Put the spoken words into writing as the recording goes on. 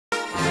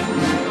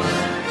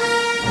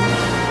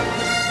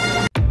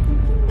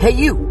Hey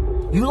you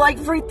like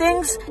free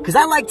things? Because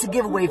I like to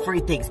give away free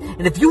things.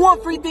 And if you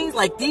want free things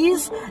like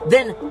these,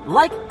 then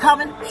like,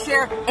 comment,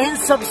 share, and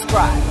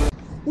subscribe.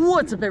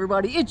 What's up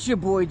everybody? It's your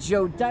boy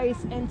Joe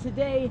Dice, and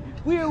today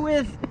we're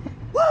with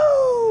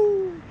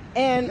Woo!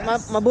 And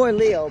my boy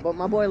Leo, but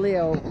my boy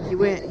Leo, he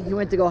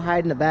went to go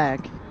hide in the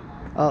back.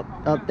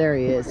 Up there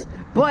he is.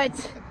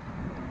 But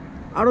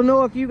I don't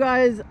know if you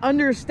guys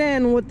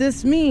understand what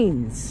this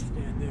means.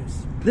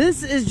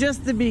 This is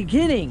just the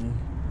beginning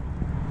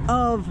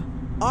of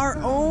our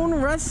own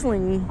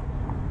wrestling.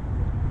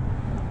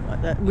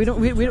 We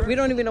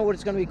don't even know what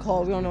it's gonna be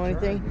called. We don't know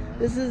anything.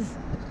 This is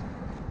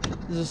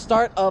the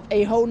start of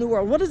a whole new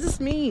world. What does this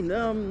mean?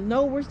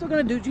 No, we're still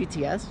gonna do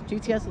GTS.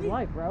 GTS is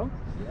life, bro.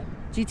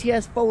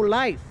 GTS for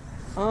life.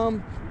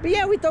 But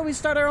yeah, we thought we'd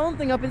start our own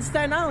thing up in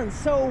Staten Island.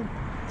 So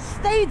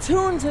stay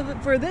tuned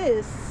for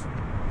this.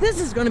 This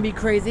is gonna be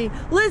crazy.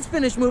 Let's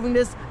finish moving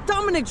this.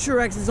 Dominic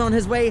Truex is on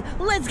his way.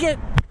 Let's get.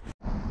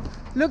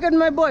 Look at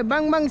my boy,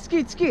 bang bang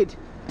skeet skeet.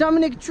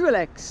 Dominic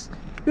Truex.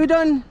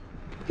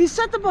 He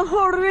set up a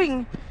whole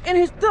ring in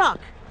his truck.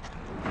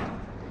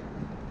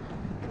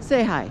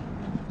 Say hi.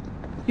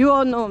 You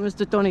all know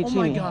Mr. Tony Chini.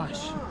 Oh my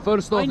gosh.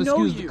 First off,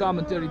 excuse the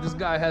commentary. This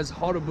guy has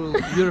horrible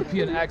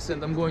European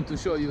accent. I'm going to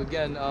show you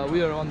again.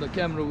 We are on the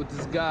camera with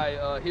this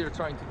guy here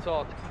trying to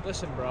talk.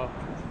 Listen, bro.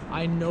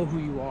 I know who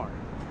you are.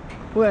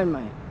 Who am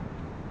I?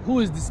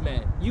 Who is this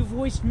man? You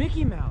voiced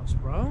Mickey Mouse,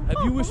 bro.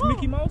 Have you wished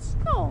Mickey Mouse?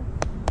 No.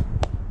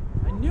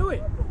 I knew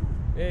it.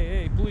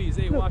 Hey, please.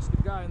 Hey, watch the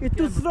guy. You're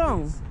too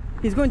strong. Please.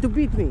 He's going to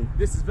beat me.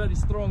 This is very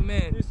strong,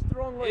 man. He's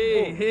strong like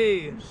bull.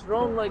 Hey.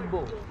 Strong like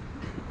bull.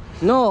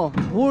 No,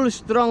 bull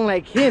strong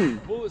like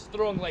him. Bull is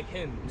strong like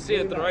him. Say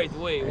it the right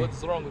way.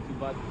 What's wrong with you,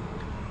 bud?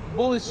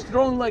 Bull is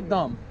strong like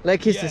dumb.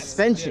 Like his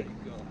suspension.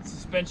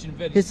 Suspension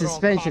very his strong.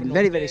 Suspension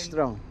very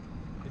strong.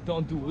 It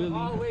don't do willy.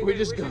 Oh, wait, we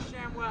just go.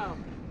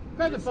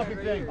 Grab the fucking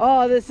thing.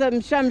 Oh, there's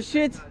some sham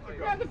shit.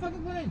 Grab the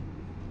fucking thing.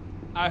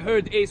 I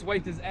heard Ace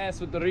wiped his ass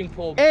with the ring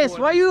pole. Ace,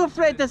 why are you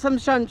afraid of some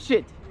sham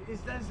shit?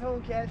 Is that whole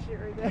cat shit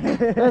right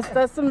there?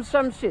 that's some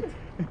sham shit.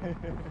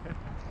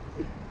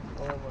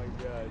 Oh my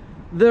god.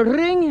 The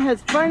ring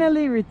has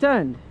finally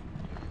returned.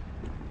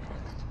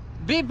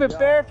 Be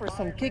prepared for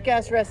some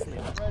kick-ass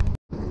wrestling.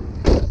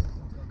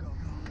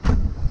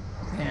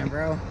 Damn,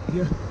 bro.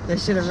 That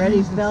shit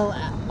already fell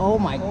out. Oh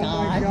my god.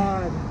 Oh my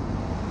god.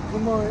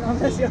 Come on.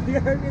 You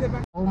heard me in the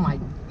back. Oh my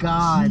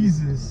god.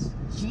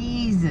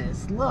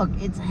 Jesus. Look,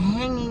 it's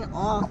hanging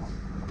on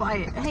by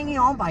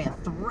a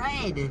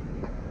thread.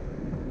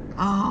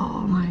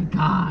 Oh my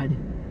god.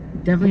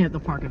 Definitely have to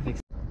park and fix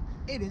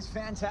it. It is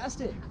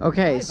fantastic.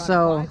 Okay,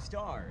 so 5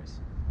 stars.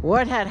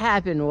 what had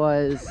happened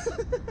was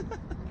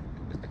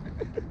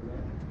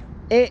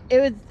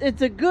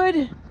it's a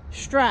good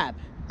strap.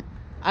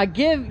 I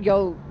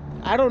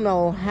don't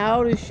know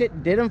how this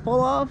shit didn't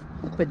fall off,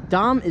 but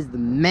Dom is the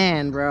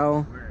man,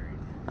 bro.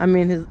 I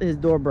mean, his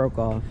door broke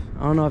off.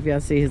 I don't know if y'all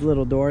see his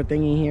little door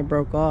thingy here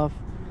broke off,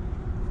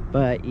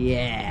 but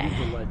yeah.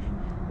 He's a legend.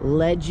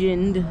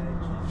 Legend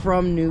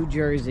from New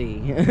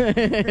Jersey.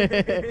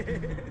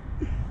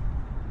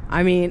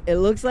 I mean, it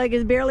looks like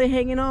it's barely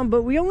hanging on,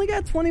 but we only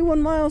got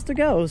 21 miles to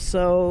go,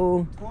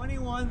 so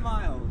 21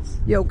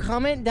 miles. Yo,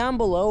 comment down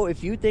below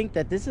if you think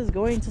that this is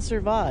going to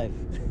survive.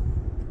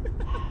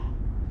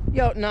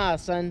 Yo, nah,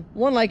 son.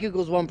 1 like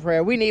equals 1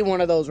 prayer. We need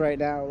one of those right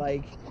now.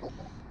 Like,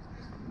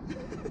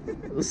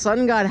 the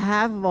son got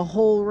half of a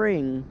whole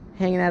ring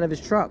hanging out of his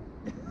truck.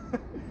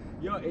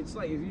 Yo, it's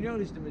like, if you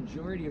notice, the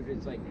majority of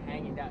it's like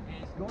hanging down,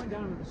 and it's going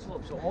down the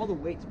slope, so all the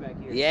weight's back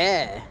here.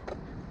 Yeah.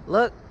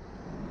 Look.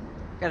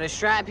 Got a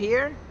strap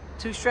here.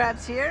 2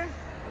 straps here.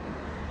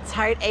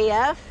 Tight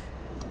AF.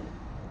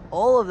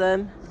 All of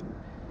them.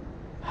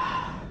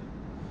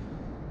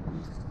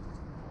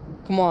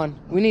 Come on.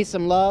 We need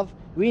some love.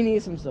 We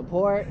need some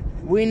support.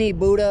 We need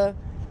Buddha.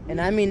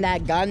 And I mean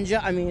that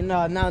ganja. I mean,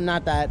 no,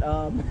 not that.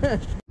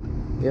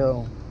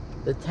 Yo,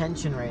 the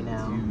tension right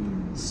now.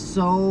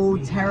 So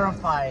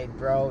terrified,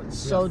 bro.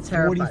 So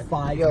terrified.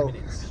 45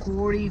 minutes.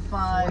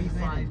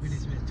 45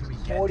 minutes. until we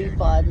get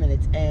 45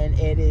 minutes, and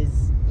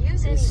it's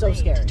so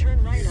scary.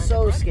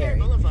 So scary.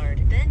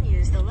 Boulevard, then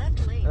use the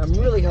left lane. I'm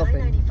really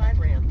hoping.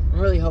 Ramp. I'm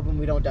really hoping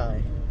we don't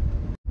die.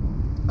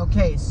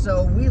 Okay,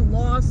 so we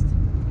lost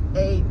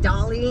a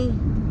dolly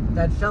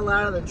that fell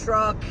out of the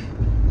truck.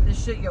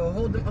 This shit, yo,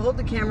 hold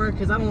the camera,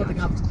 because I don't want the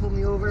cops to pull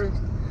me over.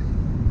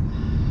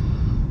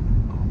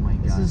 Oh my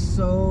god. This is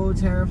so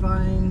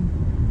terrifying.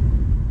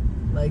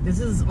 Like, this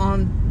is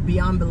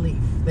beyond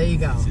belief. There you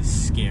go. This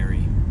is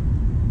scary.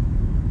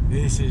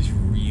 This is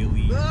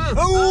really...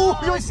 Oh,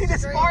 you see the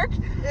spark?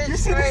 You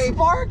see the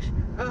spark?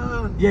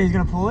 Yeah, he's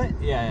gonna pull it?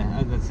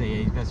 Yeah, let's say,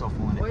 yeah, he's best off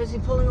pulling it. Why is he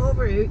pulling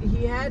over?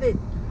 He had it.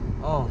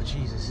 Oh,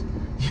 Jesus.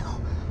 Yo,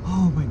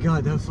 oh my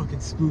god, that was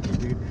fucking spooky,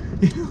 dude.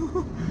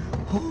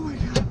 Oh my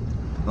god.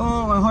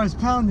 Oh, my heart's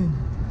pounding.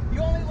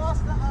 You only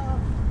lost the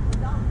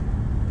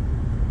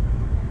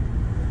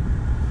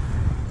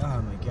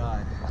Oh my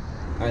god.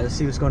 Alright, let's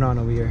see what's going on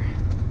over here.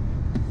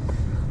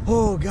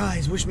 Oh,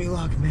 guys, wish me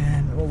luck,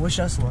 man. Well, wish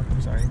us luck.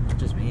 I'm sorry, not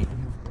just me. Of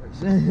course.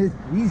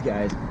 These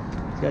guys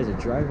are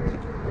driving.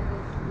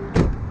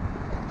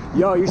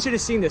 Yo, you should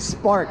have seen the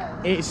spark.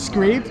 It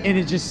scraped and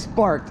it just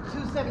sparked.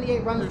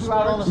 278 runs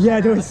throughout all the.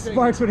 Yeah, there was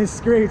sparks when it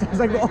scraped. I was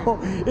like, oh,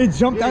 it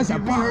jumped out. You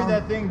heard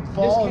that thing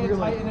fall and you're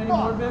like,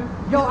 fuck.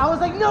 Yo, I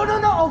was like, no.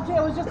 Okay,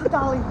 it was just a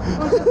dolly. It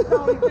was just a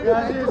dolly.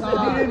 Yeah, it is.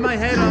 In my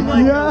head, I'm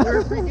like, Yeah.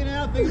 we're freaking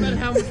out. Think about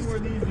how much more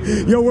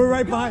these do. Yo, we're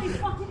right behind.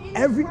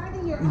 Every.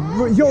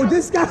 Yo,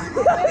 this guy.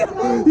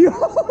 Yo.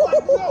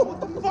 What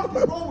the fuck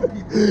is wrong with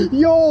people?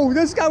 Yo,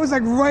 this guy was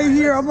like right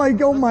here. I'm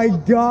like, oh my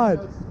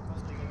god.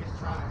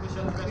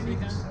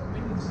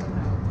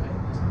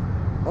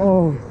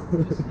 Oh.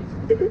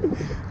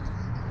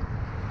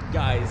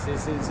 Guys,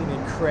 this is an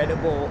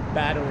incredible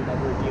battle that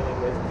we're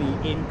dealing with.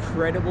 The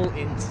incredible,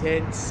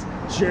 intense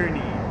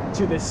journey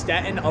to the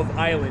Staten of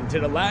Island, to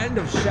the land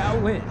of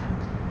Shaolin.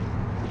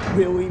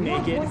 Will we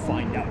make it?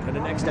 Find out on the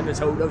next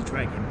episode of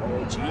Dragon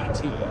Ball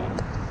GT.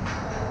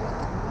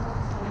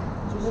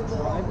 Just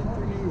driving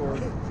through New York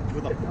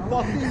with a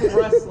fucking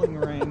wrestling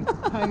ring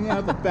hanging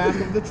out the back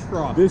of the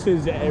truck. This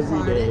is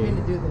every day. I didn't mean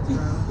to do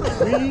this,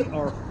 bro. We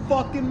are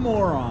fucking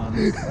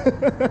morons.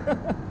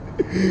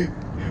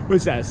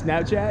 What's that,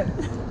 Snapchat?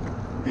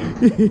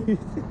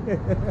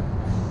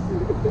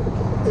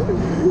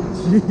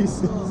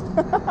 Jesus.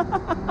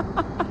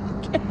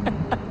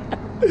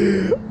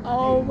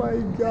 Oh my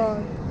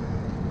god.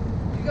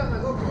 You got my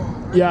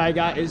GoPro. Yeah, I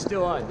got it's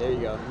still on. There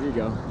you go. Here you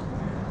go.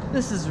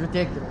 This is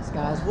ridiculous,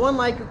 guys. One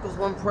like equals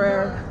one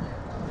prayer.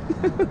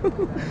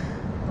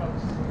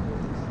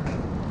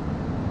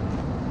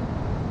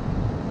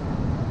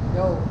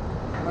 Yo,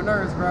 my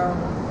nerves, bro.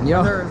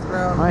 Yo. My nerves,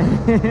 bro.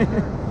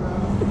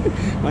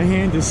 My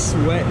hand is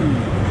sweating.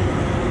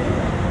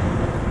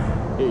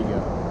 Here you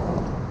go.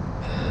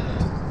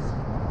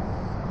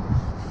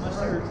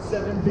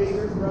 Seven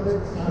fingers,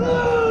 brother.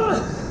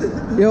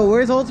 Yo,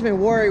 where's Ultimate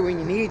Warrior when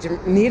you need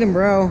him,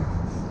 bro?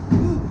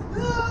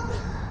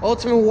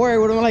 Ultimate Warrior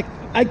would have been like,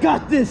 I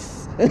got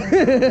this. I'm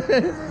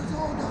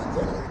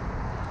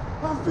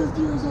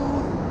 50 years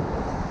old.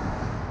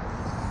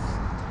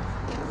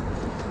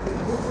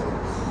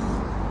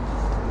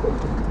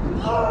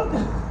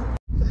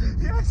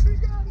 Yes, we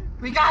got it.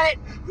 We got it.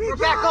 We're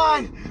back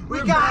on.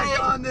 We got it.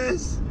 On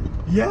this.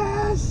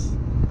 Yes.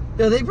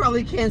 Yo, they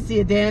probably can't see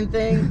a damn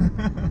thing.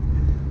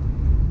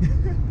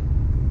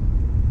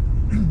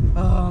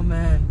 Oh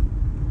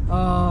man.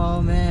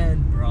 Oh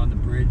man. We're on the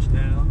bridge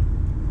now.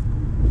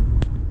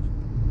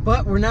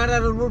 But we're not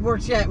out of the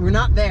woodworks yet. We're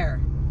not there.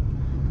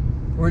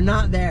 We're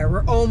not there.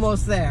 We're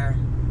almost there.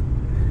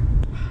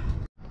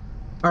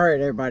 Alright,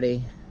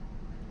 everybody.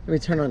 Let me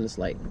turn on this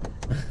light.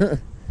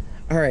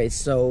 Alright,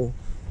 so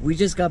we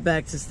just got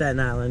back to Staten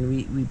Island.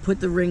 We put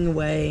the ring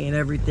away and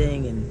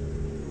everything,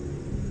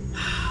 and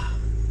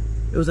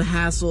it was a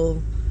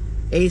hassle.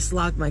 Ace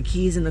locked my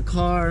keys in the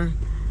car.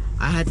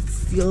 I had to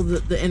steal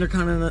the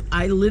Intercontinental.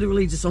 I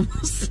literally just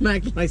almost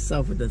smacked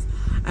myself with this.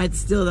 I had to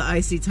steal the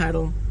IC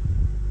title.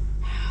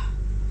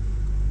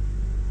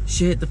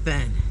 Shit hit the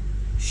fan.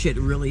 Shit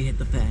really hit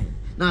the fan.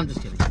 No, I'm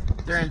just kidding.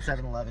 They're in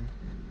 7-Eleven.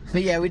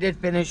 But yeah, we did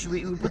finish.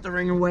 We put the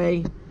ring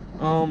away.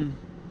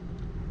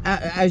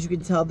 As you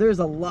can tell, there's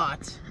a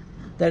lot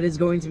that is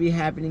going to be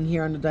happening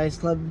here on the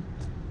Thediceclub.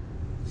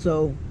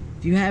 So,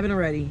 if you haven't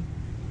already,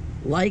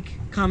 like,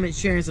 comment,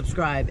 share, and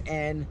subscribe.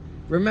 And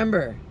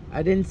remember,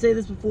 I didn't say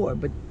this before,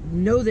 but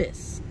know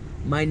this.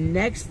 My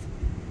next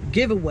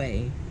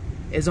giveaway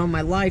is on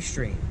my live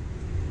stream.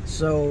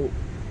 So,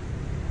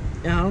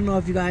 I don't know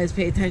if you guys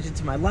pay attention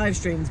to my live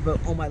streams,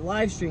 but on my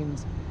live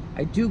streams,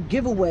 I do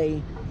give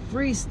away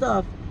free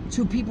stuff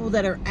to people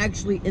that are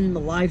actually in the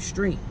live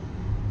stream.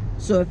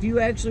 So if you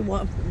actually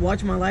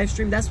watch my live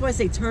stream, that's why I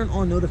say turn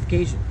on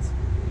notifications.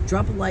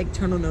 Drop a like,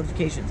 turn on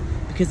notifications.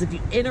 Because if you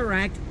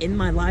interact in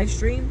my live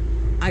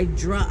stream, I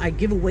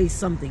give away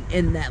something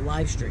in that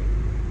live stream.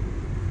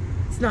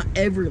 It's not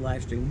every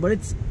live stream, but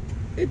it's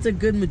a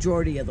good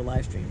majority of the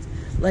live streams.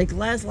 Like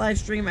last live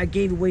stream, I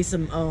gave away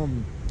some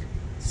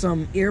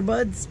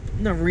earbuds,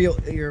 not real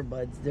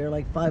earbuds. They're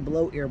like Five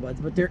Below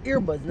earbuds, but they're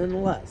earbuds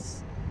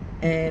nonetheless.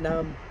 And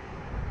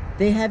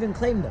they haven't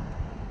claimed them.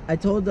 I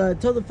told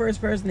the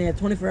first person they had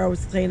 24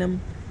 hours to claim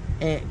them,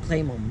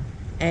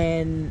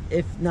 and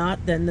if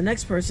not, then the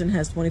next person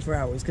has 24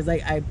 hours because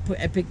I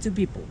picked 2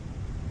 people,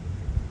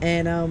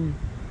 and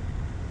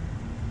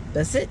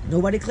that's it.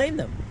 Nobody claimed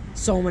them.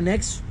 So on my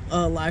next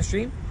live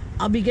stream,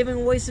 I'll be giving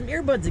away some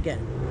earbuds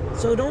again.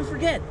 So don't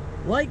forget,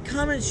 like,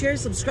 comment, share,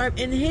 subscribe,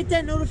 and hit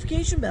that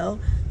notification bell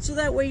so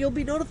that way you'll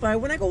be notified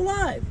when I go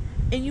live,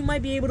 and you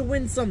might be able to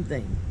win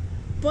something.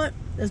 But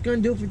that's gonna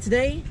do it for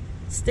today.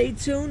 Stay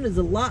tuned, there's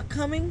a lot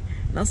coming,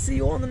 and I'll see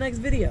you all in the next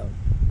video.